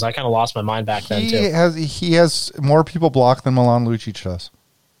Frolik thing, because I kind of lost my mind back then too. He has more people blocked than Milan Lucic does,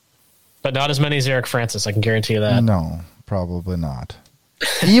 but not as many as Eric Francis. I can guarantee you that. No, probably not.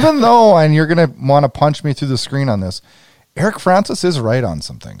 Even though, and you're going to want to punch me through the screen on this, Eric Francis is right on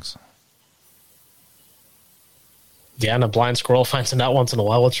some things. Yeah, and a blind squirrel finds a nut once in a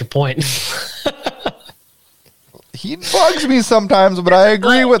while. What's your point? He bugs me sometimes, but I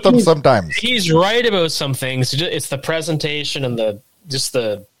agree with him sometimes. He's right about some things. It's the presentation and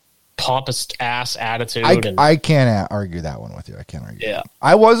the pompous ass attitude. I can't argue that one with you. I can't argue. Yeah.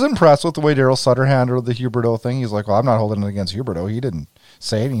 I was impressed with the way Daryl Sutter handled the Huberdeau thing. He's like, well, I'm not holding it against Huberdeau. He didn't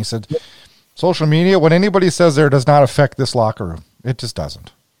say it. And he said, social media, what anybody says there does not affect this locker room. It just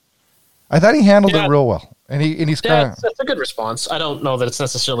doesn't. I thought he handled it real well, and he's kind of. That's a good response. I don't know that it's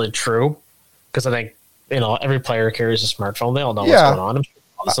necessarily true because I think every player carries a smartphone. They all know what's going on. I'm sure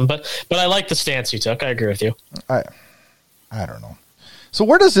it's awesome, but I like the stance you took. I agree with you. I don't know. So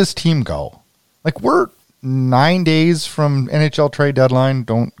where does this team go? Like, we're 9 days from NHL trade deadline.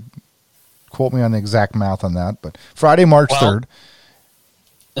 Don't quote me on the exact math on that, but Friday, March 3rd.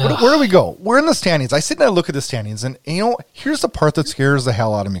 Where do we go? We're in the standings. I sit and I look at the standings, and here's the part that scares the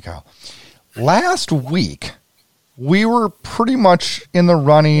hell out of me, Kyle. Last week, we were pretty much in the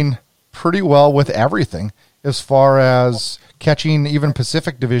running pretty well with everything as far as catching even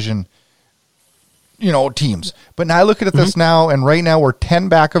Pacific Division teams. But now I look at this now, and right now we're 10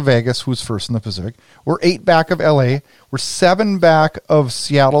 back of Vegas, who's first in the Pacific. We're 8 back of LA. We're 7 back of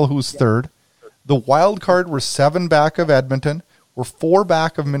Seattle, who's third. The wild card, we're 7 back of Edmonton. We're 4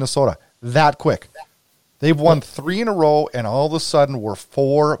 back of Minnesota. That quick. They've won 3 in a row, and all of a sudden we're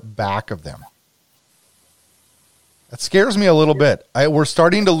 4 back of them. That scares me a little bit. We're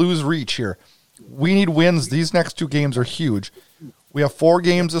starting to lose reach here. We need wins. These next 2 games are huge. We have 4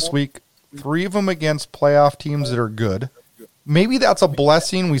 games this week. 3 of them against playoff teams that are good. Maybe that's a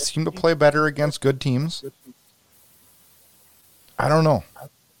blessing. We seem to play better against good teams. I don't know.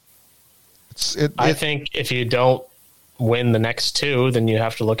 I think if you don't win the next 2, then you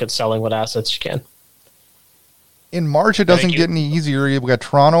have to look at selling what assets you can. In March, it doesn't get any easier. We've got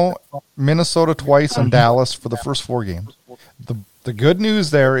Toronto, Minnesota twice, and Dallas for the first 4 games. The good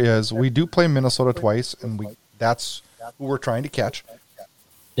news there is we do play Minnesota twice, and that's who we're trying to catch.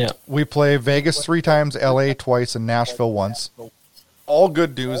 Yeah, we play Vegas 3 times, LA twice, and Nashville once. All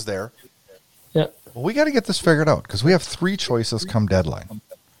good news there. Yeah, well, we got to get this figured out because we have 3 choices come deadline.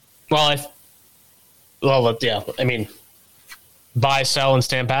 I mean, buy, sell, and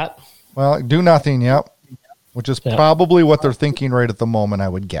stand pat. Well, do nothing. Yep, which is probably what they're thinking right at the moment, I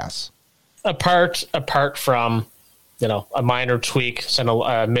would guess. Apart from a minor tweak, send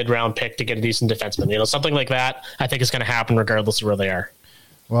a mid-round pick to get a decent defenseman. Something like that. I think is going to happen regardless of where they are.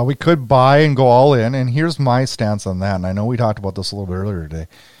 Well, we could buy and go all in, and here's my stance on that, and I know we talked about this a little bit earlier today.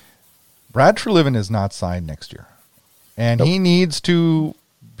 Brad Treliving is not signed next year, and he needs to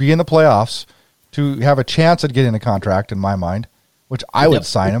be in the playoffs to have a chance at getting a contract, in my mind, which I would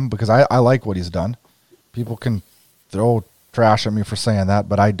sign him because I like what he's done. People can throw trash at me for saying that,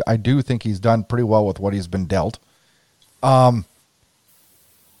 but I do think he's done pretty well with what he's been dealt. Does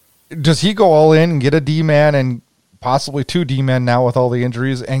he go all in and get a D-man and possibly 2 D-men now with all the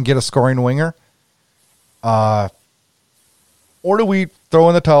injuries and get a scoring winger? Or do we throw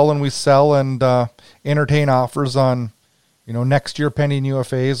in the towel and we sell and entertain offers on, next year pending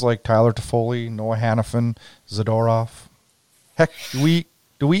UFAs like Tyler Toffoli, Noah Hannafin, Zadorov? Heck, do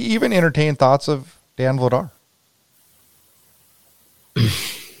we even entertain thoughts of Dan Vladar?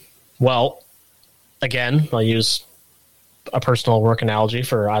 Well, again, I'll use a personal work analogy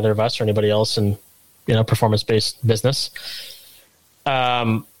for either of us or anybody else in performance-based business.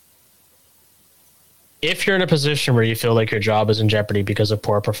 If you're in a position where you feel like your job is in jeopardy because of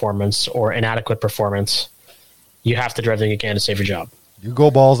poor performance or inadequate performance, you have to do everything you can to save your job. You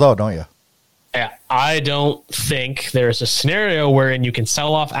go balls out, don't you? Yeah, I don't think there's a scenario wherein you can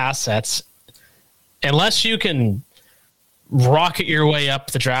sell off assets unless you can rocket your way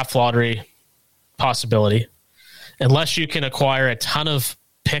up the draft lottery possibility, unless you can acquire a ton of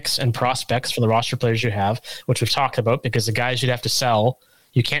picks and prospects for the roster players you have, which we've talked about, because the guys you'd have to sell,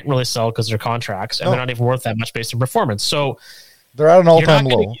 you can't really sell because they're contracts and they're not even worth that much based on performance. So they're at an all-time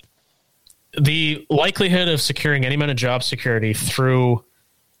low. The likelihood of securing any amount of job security through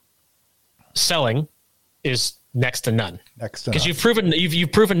selling is next to none. Because you've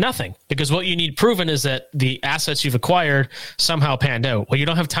proven nothing. Because what you need proven is that the assets you've acquired somehow panned out. Well, you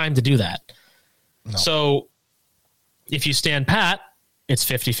don't have time to do that. No. So if you stand pat, it's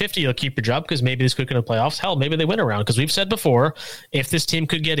 50-50. You'll keep your job because maybe this could go to the playoffs. Hell, maybe they win a round. Because we've said before, if this team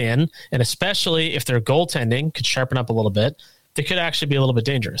could get in, and especially if their goaltending could sharpen up a little bit, they could actually be a little bit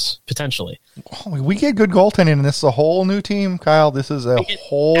dangerous, potentially. We get good goaltending, and this is a whole new team, Kyle. This is a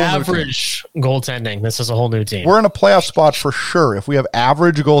whole average goaltending. This is a whole new team. We're in a playoff spot for sure if we have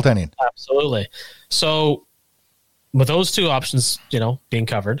average goaltending. Absolutely. So with those 2 options, being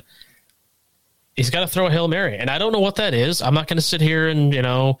covered, he's got to throw a Hail Mary. And I don't know what that is. I'm not going to sit here and,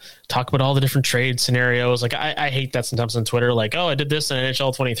 talk about all the different trade scenarios. Like, I hate that sometimes on Twitter, like, oh, I did this in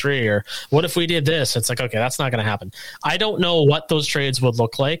NHL 23, or what if we did this? It's like, okay, that's not going to happen. I don't know what those trades would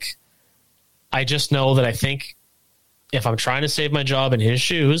look like. I just know that I think if I'm trying to save my job in his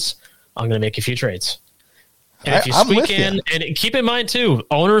shoes, I'm going to make a few trades. And if you squeak in, and keep in mind too,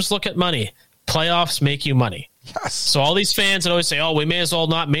 owners look at money. Playoffs make you money. Yes. So all these fans that always say, "Oh, we may as well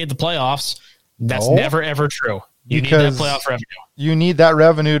not made the playoffs," that's No. never ever true. You Because need that playoff revenue. You need that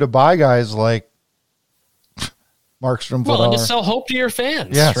revenue to buy guys like Markstrom. Well, and to Vladar. sell hope to your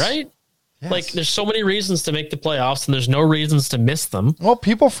fans, Yes. right? Yes. Like, there's so many reasons to make the playoffs, and there's no reasons to miss them. Well,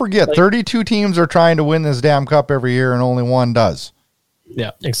 people forget 32 teams are trying to win this damn cup every year, and only one does.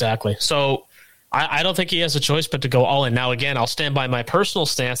 Yeah, exactly. So I don't think he has a choice but to go all in. Now, again, I'll stand by my personal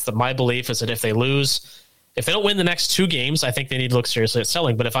stance that my belief is that if they don't win the next 2 games, I think they need to look seriously at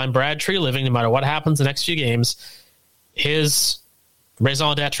selling. But if I'm Brad Treliving, no matter what happens the next few games, his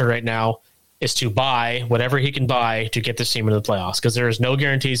raison d'etre right now is to buy whatever he can buy to get this team into the playoffs, because there is no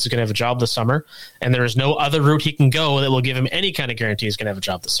guarantees he's going to have a job this summer, and there is no other route he can go that will give him any kind of guarantee he's going to have a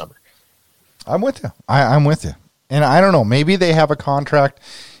job this summer. I'm with you. I'm with you. And I don't know. Maybe they have a contract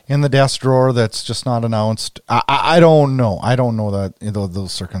in the desk drawer that's just not announced. I don't know. I don't know that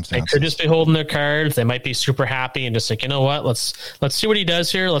those circumstances. They could just be holding their cards. They might be super happy and just like, you know what? Let's see what he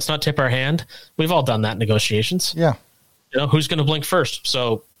does here. Let's not tip our hand. We've all done that in negotiations. Yeah. You know, who's going to blink first?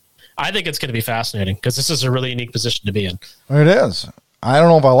 So I think it's going to be fascinating because this is a really unique position to be in. It is. I don't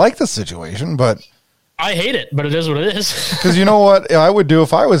know if I like the situation, but I hate it, but it is what it is. because you know what I would do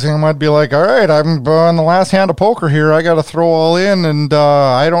if I was him? I'd be like, all right, I'm on the last hand of poker here. I got to throw all in, and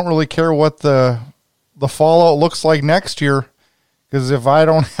I don't really care what the fallout looks like next year, because if I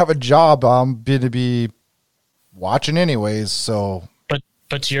don't have a job, I'm going to be watching anyways. So,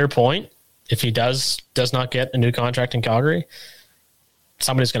 but to your point, if he does not get a new contract in Calgary,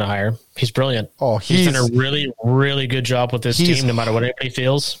 somebody's going to hire him. He's brilliant. Oh, he's done a really, really good job with this team, no matter what anybody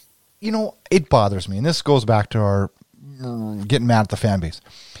feels. You know, it bothers me, and this goes back to our getting mad at the fan base.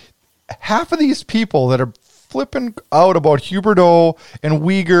 Half of these people that are flipping out about Huberdeau and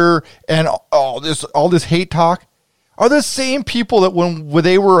Uyghur and all this hate talk are the same people that when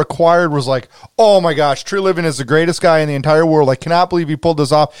they were acquired was like, oh my gosh, Treliving is the greatest guy in the entire world. I cannot believe he pulled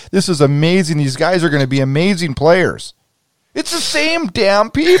this off. This is amazing. These guys are going to be amazing players. It's the same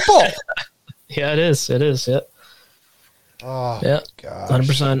damn people. Yeah, it is. It is. Yeah. Oh, yeah, gosh.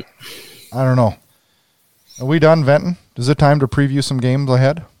 100%. I don't know. Are we done venting? Is it time to preview some games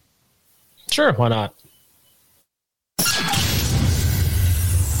ahead? Sure, why not?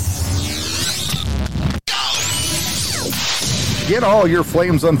 Get all your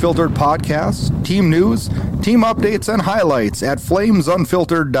Flames Unfiltered podcasts, team news, team updates, and highlights at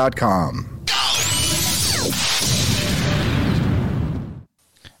flamesunfiltered.com.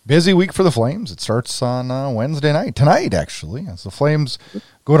 Busy week for the Flames. It starts on Wednesday night, tonight actually, as the Flames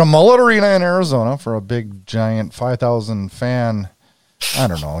go to Mullet Arena in Arizona for a big, giant 5,000 fan. I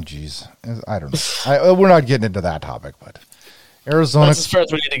don't know, geez. I don't know. We're not getting into that topic, but Arizona. That's as far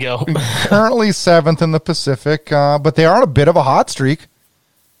as we need to go. Currently 7th in the Pacific, but they are on a bit of a hot streak.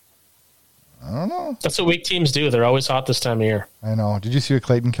 I don't know. That's what weak teams do. They're always hot this time of year. I know. Did you see what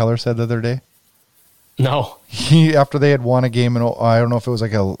Clayton Keller said the other day? No. After they had won a game, and I don't know if it was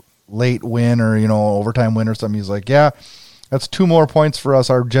like a late win or overtime win or something. He's like, "Yeah, that's 2 more points for us.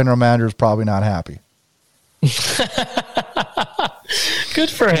 Our general manager is probably not happy." Good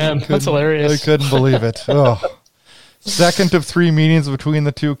for him. That's hilarious. I couldn't believe it. Oh. Second of 3 meetings between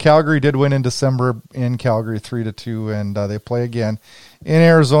the two. Calgary did win in December in Calgary 3-2, and they play again in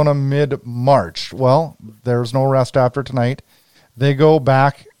Arizona mid-March. Well, there's no rest after tonight. They go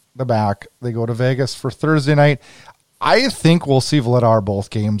back. They go to Vegas for Thursday night. I think we'll see Vladar both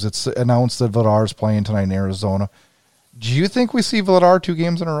games. It's announced that Vladar is playing tonight in Arizona. Do you think we see Vladar 2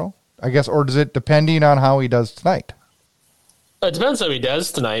 games in a row? I guess, or does it depending on how he does tonight? It depends how he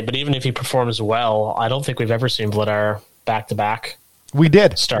does tonight, but even if he performs well, I don't think we've ever seen Vladar back-to-back. We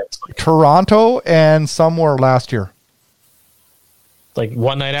did. Starts. Toronto and somewhere last year. Like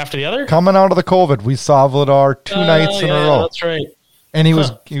one night after the other? Coming out of the COVID, we saw Vladar 2 nights in a row. That's right. And he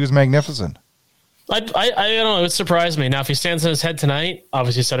was magnificent. I don't know. It would surprise me. Now, if he stands on his head tonight,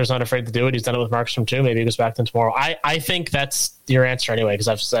 obviously Sutter's not afraid to do it. He's done it with Markstrom too. Maybe he goes back to him tomorrow. I think that's your answer anyway, because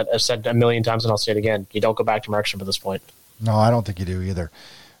I've said a million times and I'll say it again. You don't go back to Markstrom at this point. No, I don't think you do either.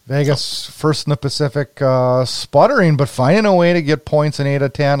 Vegas, first in the Pacific, sputtering, but finding a way to get points in 8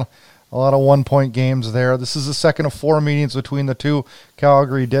 of 10. A lot of 1-point games there. This is the second of 4 meetings between the two.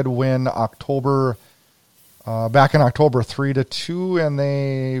 Calgary did win back in October 3-2, and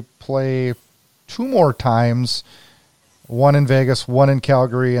they play 2 more times. 1 in Vegas, 1 in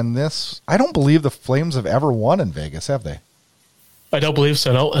Calgary, and this, I don't believe the Flames have ever won in Vegas, have they? I don't believe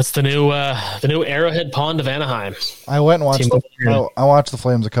so. No, it's the new Arrowhead Pond of Anaheim. I went and watched I watched the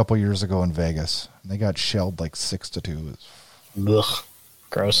Flames a couple years ago in Vegas. They got shelled like 6-2. Ugh,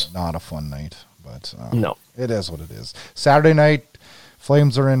 gross. Not a fun night, but no, it is what it is. Saturday night,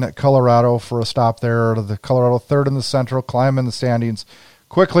 Flames are in Colorado for a stop there. The Colorado third in the Central, climb in the standings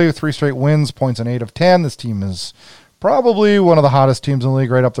quickly with 3 straight wins, points in 8 of 10. This team is probably one of the hottest teams in the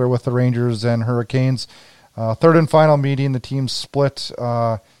league, right up there with the Rangers and Hurricanes. Third and final meeting, the teams split.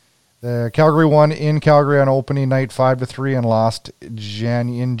 The Calgary won in Calgary on opening night 5-3 and lost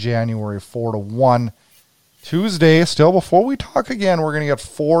in January 4-1. Tuesday, still before we talk again, we're going to get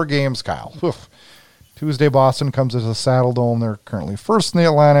 4 games, Kyle. Oof. Tuesday, Boston comes to the Saddle Dome. They're currently first in the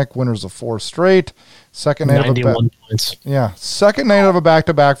Atlantic, winners of 4 straight. Second night 91 points. Yeah, second night of a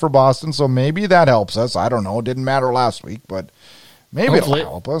back-to-back for Boston, so maybe that helps us. I don't know. It didn't matter last week, but maybe it'll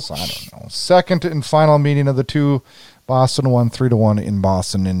help us. I don't know. Second and final meeting of the two. Boston won 3-1 in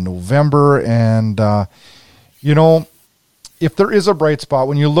Boston in November. And, if there is a bright spot,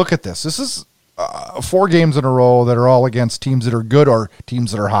 when you look at this is 4 games in a row that are all against teams that are good or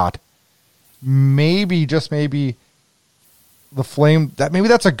teams that are hot. Maybe, just maybe, maybe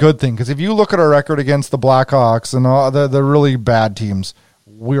that's a good thing. Because if you look at our record against the Blackhawks and all the really bad teams,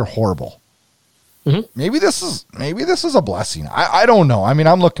 we're horrible. Mm-hmm. Maybe this is a blessing. I don't know. I mean,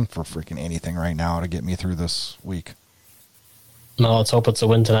 I'm looking for freaking anything right now to get me through this week. No, let's hope it's a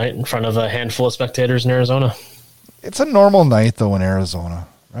win tonight in front of a handful of spectators in Arizona. It's a normal night, though, in Arizona,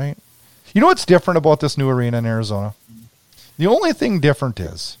 right? You know what's different about this new arena in Arizona? The only thing different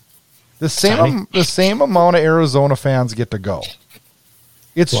is the same amount of Arizona fans get to go.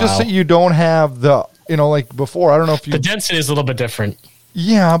 It's just that you don't have the, like before. I don't know if you... The density is a little bit different.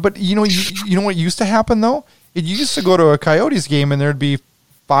 Yeah, but you know what used to happen, though? It used to go to a Coyotes game, and there'd be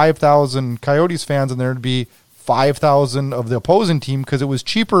 5,000 Coyotes fans, and there'd be 5,000 of the opposing team because it was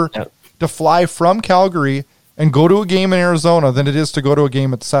cheaper to fly from Calgary and go to a game in Arizona than it is to go to a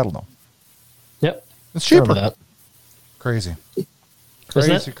game at the Saddle Dome. Yep. It's cheaper. Crazy.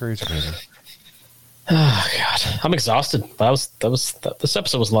 Crazy. Oh, God. I'm exhausted. This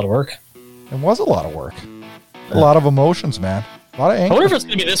episode was a lot of work. It was a lot of work. A lot of emotions, man. A lot of anger. I wonder if it's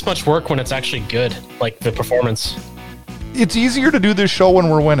going to be this much work when it's actually good, like the performance. It's easier to do this show when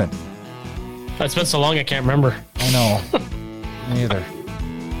we're winning. It's been so long I can't remember. I know. Me either.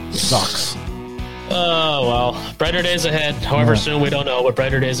 Sucks. Oh, well. Brighter days ahead. However soon, we don't know, but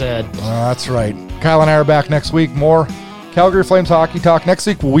brighter days ahead. That's right. Kyle and I are back next week. More Calgary Flames hockey talk. Next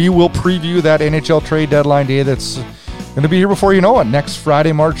week, we will preview that NHL trade deadline day that's going to be here before you know it. Next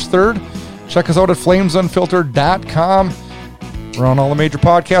Friday, March 3rd. Check us out at flamesunfiltered.com. We're on all the major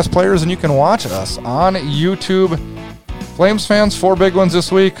podcast players, and you can watch us on YouTube. Flames fans, 4 big ones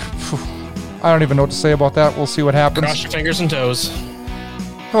this week. I don't even know what to say about that. We'll see what happens. Cross your fingers and toes.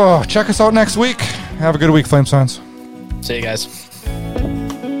 Oh, check us out next week. Have a good week, Flames fans. See you guys.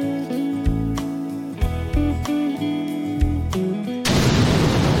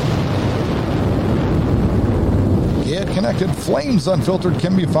 Get connected. Flames Unfiltered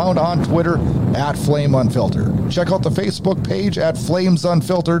can be found on Twitter at Flame Unfiltered. Check out the Facebook page at Flames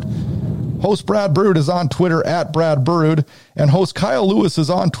Unfiltered. Host Brad Brood is on Twitter at Brad Brood, and host Kyle Lewis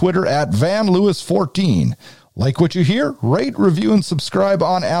is on Twitter at VanLewis14. Like what you hear? Rate, review, and subscribe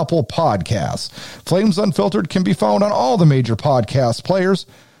on Apple Podcasts. Flames Unfiltered can be found on all the major podcast players.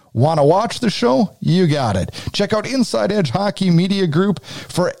 Want to watch the show? You got it. Check out Inside Edge Hockey Media Group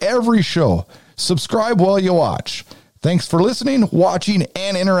for every show. Subscribe while you watch. Thanks for listening, watching,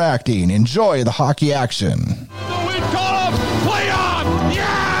 and interacting. Enjoy the hockey action. Play on!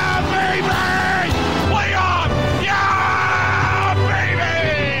 Yeah, baby! Play on! Yeah,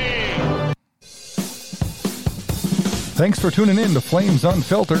 baby! Thanks for tuning in to Flames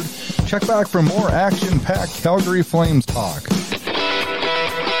Unfiltered. Check back for more action-packed Calgary Flames talk.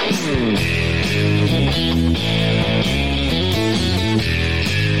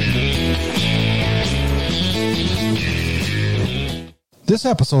 This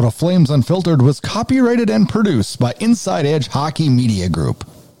episode of Flames Unfiltered was copyrighted and produced by Inside Edge Hockey Media Group.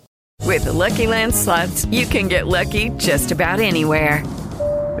 With the Lucky Land Slots, you can get lucky just about anywhere.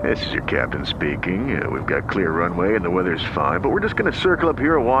 This is your captain speaking. We've got clear runway and the weather's fine, but we're just going to circle up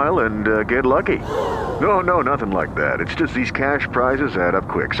here a while and get lucky. No, nothing like that. It's just these cash prizes add up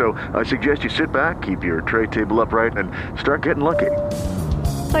quick. So I suggest you sit back, keep your tray table upright, and start getting lucky.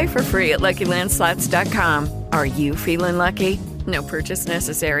 Play for free at LuckyLandSlots.com. Are you feeling lucky? No purchase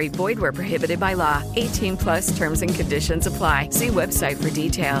necessary. Void where prohibited by law. 18+ terms and conditions apply. See website for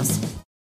details.